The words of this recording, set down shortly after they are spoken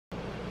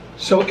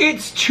So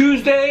it's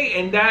Tuesday,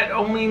 and that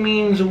only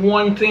means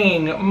one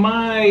thing.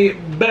 My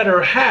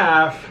better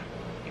half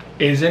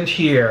isn't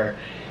here.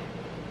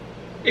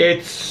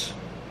 It's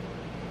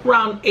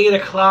around 8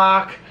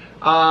 o'clock.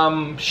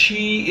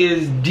 She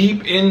is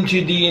deep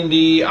into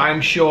D&D,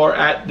 I'm sure,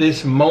 at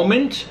this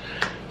moment.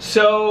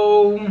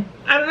 So,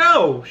 I don't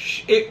know.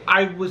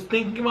 I was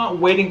thinking about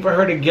waiting for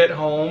her to get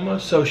home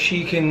so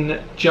she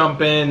can jump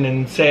in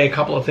and say a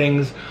couple of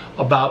things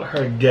about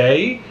her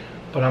day.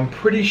 But I'm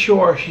pretty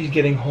sure she's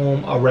getting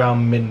home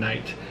around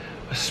midnight,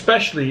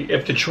 especially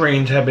if the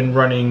trains have been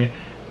running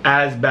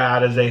as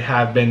bad as they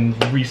have been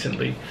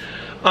recently.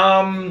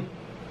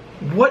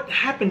 What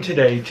happened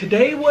today?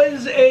 Today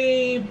was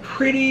a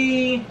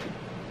pretty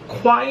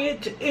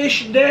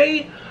quiet-ish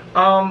day.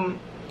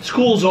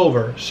 School's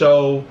over,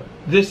 so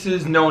this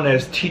is known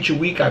as Teacher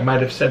Week. I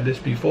might have said this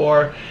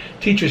before.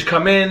 Teachers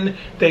come in,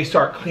 they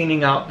start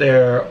cleaning out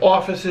their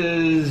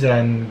offices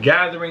and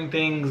gathering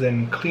things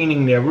and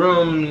cleaning their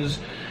rooms,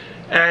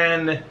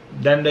 and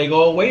then they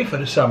go away for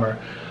the summer.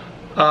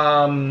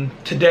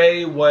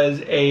 Today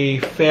was a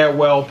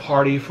farewell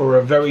party for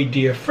a very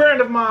dear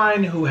friend of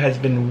mine who has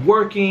been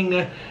working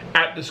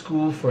at the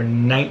school for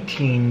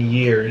 19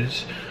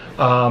 years.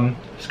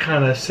 It's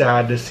kind of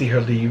sad to see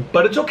her leave,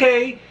 but it's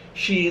okay.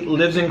 She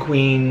lives in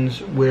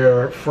Queens,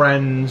 we're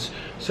friends,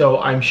 so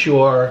I'm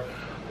sure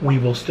we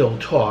will still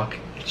talk.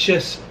 It's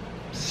just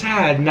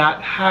sad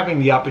not having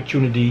the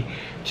opportunity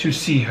to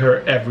see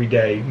her every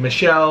day.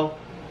 Michelle,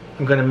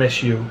 I'm gonna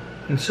miss you,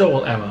 and so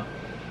will Emma.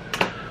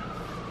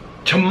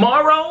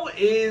 Tomorrow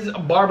is a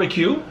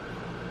barbecue.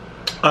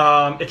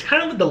 It's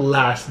kind of the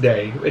last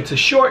day. It's a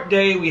short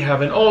day. We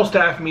have an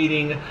all-staff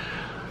meeting,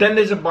 then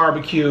there's a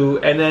barbecue,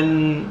 and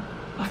then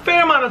a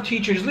fair amount of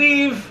teachers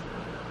leave,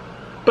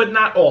 but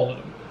not all of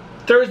them.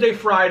 Thursday,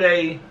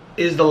 Friday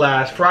is the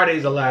last. Friday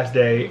is the last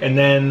day, and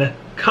then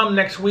come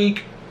next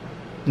week,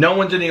 no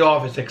one's in the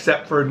office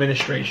except for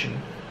administration.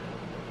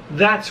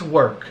 That's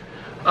work.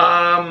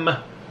 I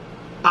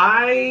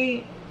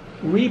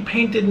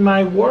repainted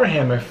my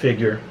Warhammer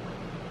figure.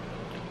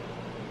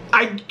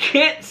 I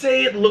can't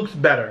say it looks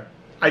better.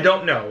 I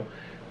don't know.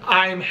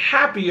 I'm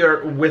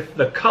happier with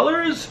the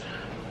colors,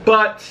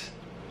 but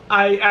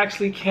I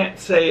actually can't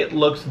say it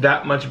looks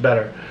that much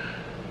better.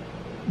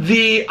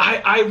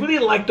 I really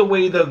like the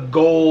way the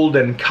gold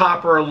and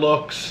copper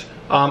looks.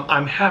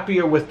 I'm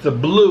happier with the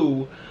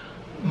blue.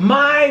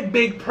 My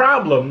big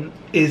problem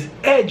is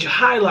edge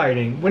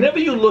highlighting. Whenever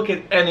you look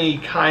at any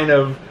kind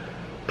of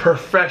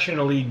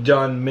professionally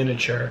done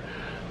miniature,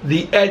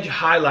 the edge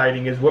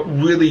highlighting is what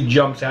really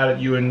jumps out at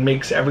you and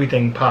makes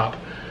everything pop.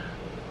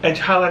 Edge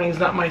highlighting is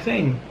not my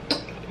thing.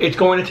 It's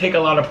going to take a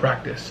lot of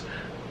practice.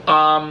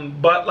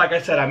 But like I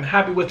said, I'm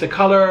happy with the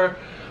color.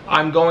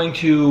 I'm going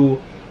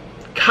to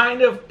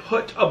kind of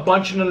put a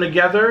bunch of them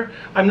together.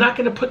 I'm not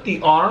going to put the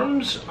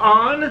arms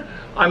on.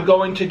 I'm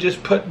going to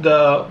just put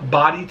the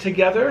body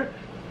together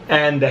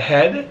and the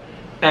head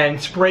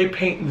and spray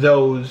paint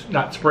those,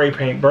 not spray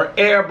paint, but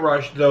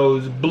airbrush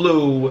those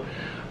blue,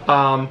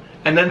 and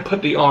then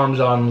put the arms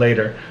on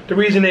later. The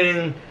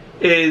reasoning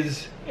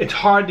is it's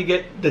hard to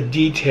get the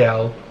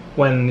detail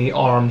when the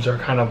arms are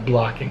kind of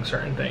blocking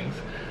certain things.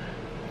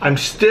 I'm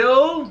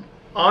still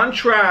on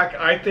track,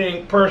 I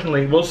think,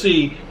 personally, we'll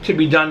see, to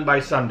be done by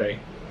Sunday.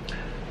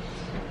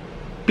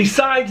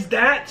 Besides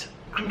that,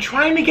 I'm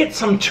trying to get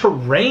some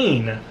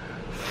terrain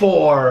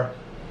for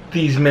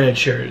these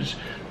miniatures.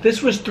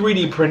 This was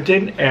 3D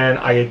printed and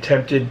I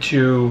attempted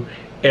to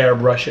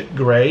airbrush it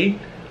gray.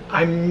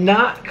 I'm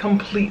not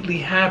completely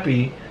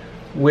happy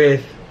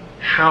with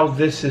how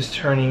this is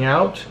turning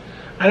out.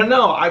 I don't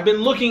know, I've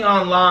been looking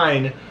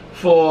online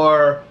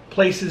for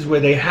places where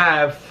they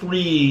have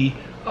free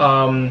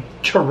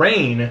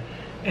terrain,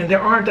 and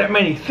there aren't that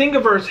many.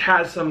 Thingiverse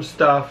has some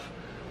stuff,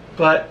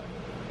 but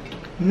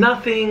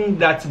nothing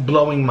that's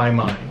blowing my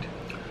mind.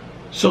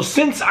 So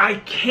since I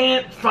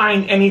can't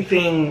find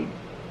anything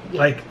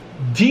like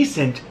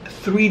decent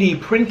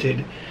 3D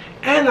printed,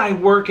 and I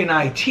work in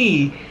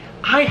IT,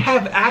 I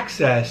have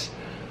access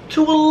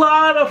to a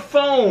lot of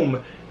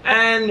foam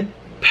and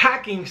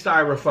packing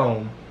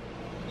styrofoam.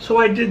 So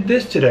I did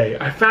this today.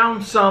 I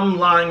found some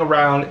lying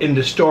around in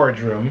the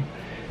storage room,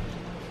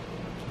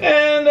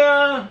 and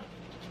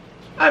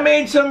I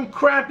made some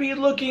crappy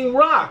looking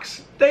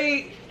rocks.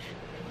 I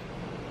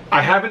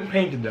haven't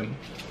painted them.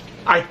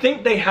 I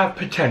think they have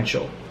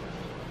potential.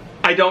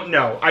 I don't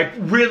know.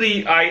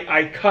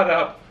 I cut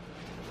up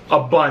a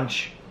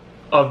bunch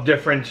of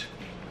different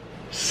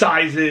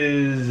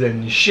sizes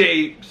and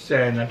shapes,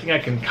 and I think I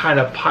can kind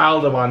of pile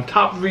them on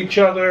top of each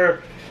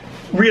other.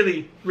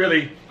 Really,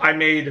 I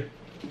made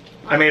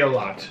a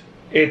lot.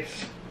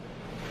 It's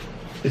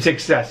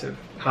excessive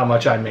how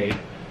much I made.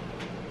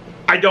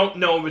 I don't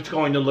know if it's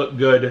going to look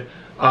good.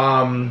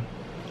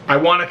 I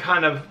want to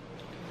kind of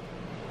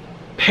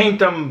paint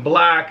them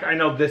black. I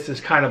know this is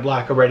kind of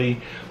black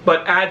already,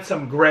 but add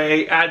some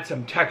gray, add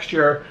some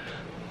texture.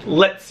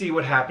 Let's see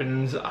what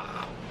happens.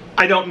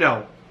 I don't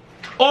know.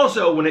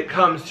 Also, when it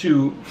comes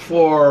to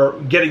for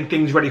getting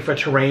things ready for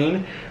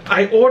terrain,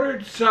 I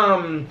ordered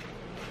some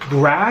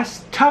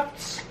grass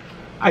tufts.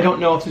 I don't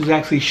know if this is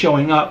actually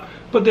showing up,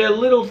 but they're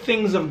little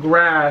things of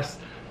grass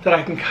that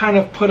I can kind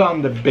of put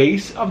on the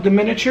base of the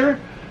miniature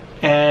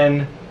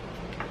and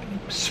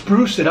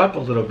spruce it up a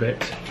little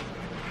bit.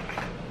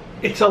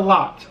 It's a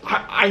lot.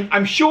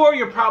 I'm sure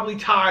you're probably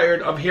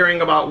tired of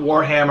hearing about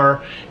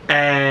Warhammer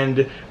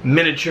and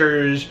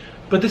miniatures,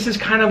 but this is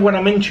kind of what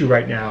I'm into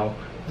right now.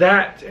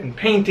 That and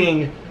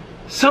painting.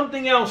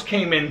 Something else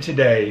came in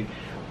today.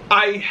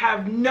 I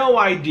have no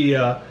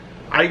idea.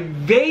 I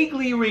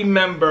vaguely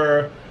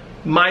remember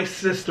my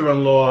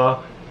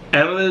sister-in-law,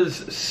 Emma's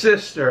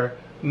sister,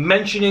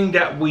 mentioning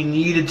that we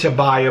needed to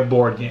buy a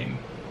board game.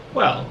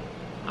 Well,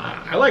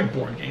 I like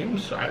board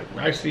games. I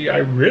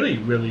really,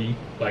 really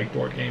like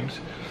board games.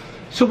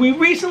 So we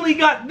recently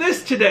got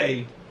this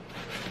today.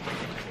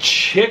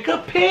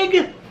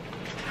 Chick-a-Pig?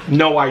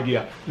 No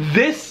idea.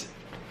 This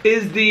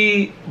is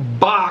the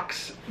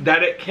box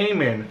that it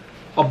came in.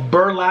 A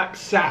burlap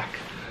sack.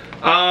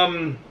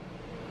 I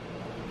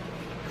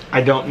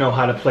don't know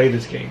how to play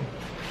this game.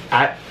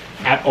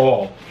 At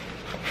all.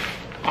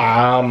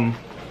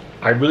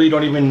 I really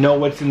don't even know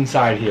what's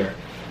inside here.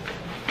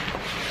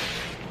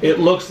 It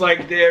looks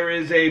like there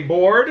is a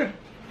board,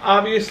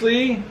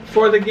 obviously,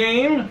 for the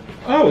game.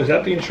 Oh, is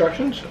that the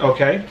instructions?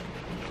 Okay.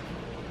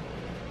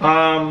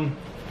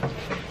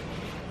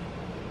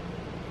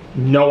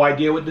 No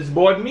idea what this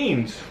board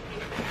means.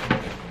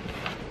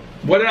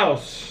 What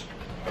else?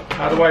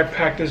 How do I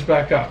pack this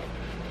back up?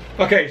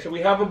 Okay, so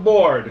we have a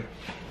board.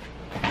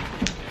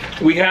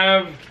 We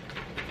have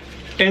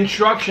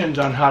instructions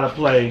on how to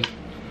play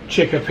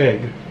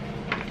Chick-a-Pig.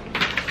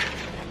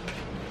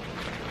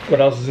 What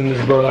else is in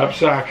this burlap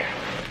sack?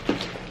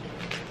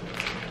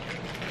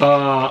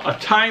 A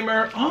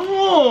timer.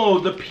 Oh,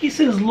 the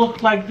pieces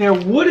look like they're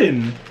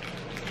wooden.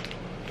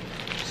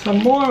 Some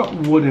more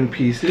wooden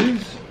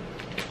pieces.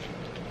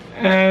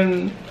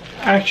 And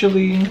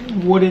actually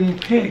wooden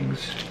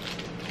pigs.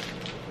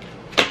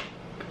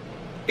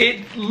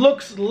 It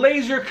looks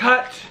laser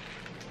cut.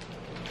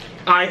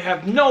 I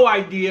have no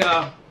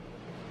idea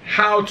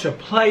how to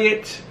play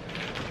it.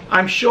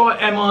 I'm sure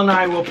Emma and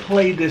I will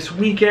play this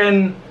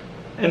weekend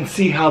and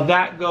see how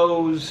that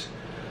goes.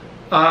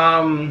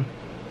 That's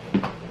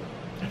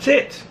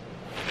it.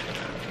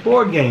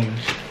 Board games,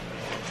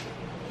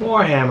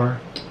 Warhammer,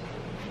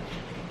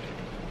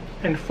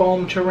 and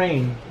foam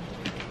terrain.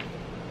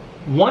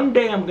 One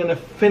day I'm gonna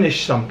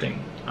finish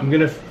something. I'm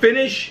gonna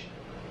finish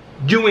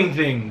doing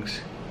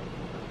things.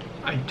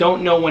 I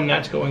don't know when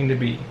that's going to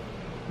be.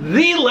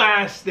 The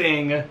last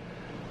thing,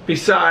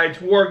 besides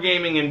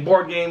wargaming and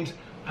board games,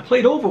 I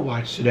played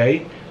Overwatch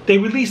today. They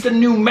released a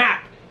new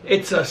map.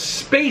 It's a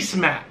space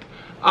map.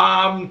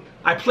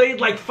 I played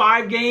like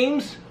 5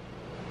 games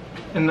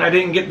and I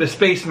didn't get the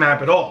space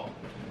map at all.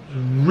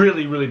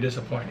 Really, really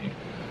disappointing.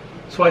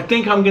 So I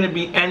think I'm gonna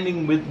be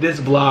ending with this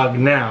vlog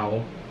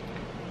now.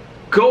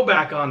 Go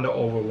back on to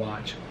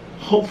Overwatch.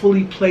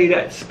 Hopefully play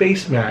that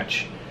space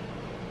match.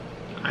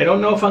 I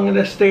don't know if I'm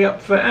gonna stay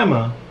up for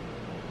Emma,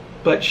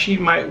 but she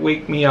might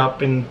wake me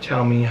up and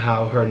tell me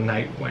how her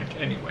night went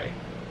anyway.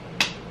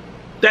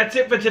 That's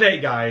it for today,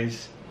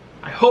 guys.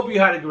 I hope you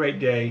had a great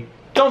day.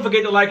 Don't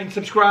forget to like and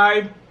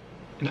subscribe,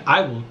 and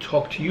I will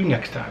talk to you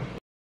next time.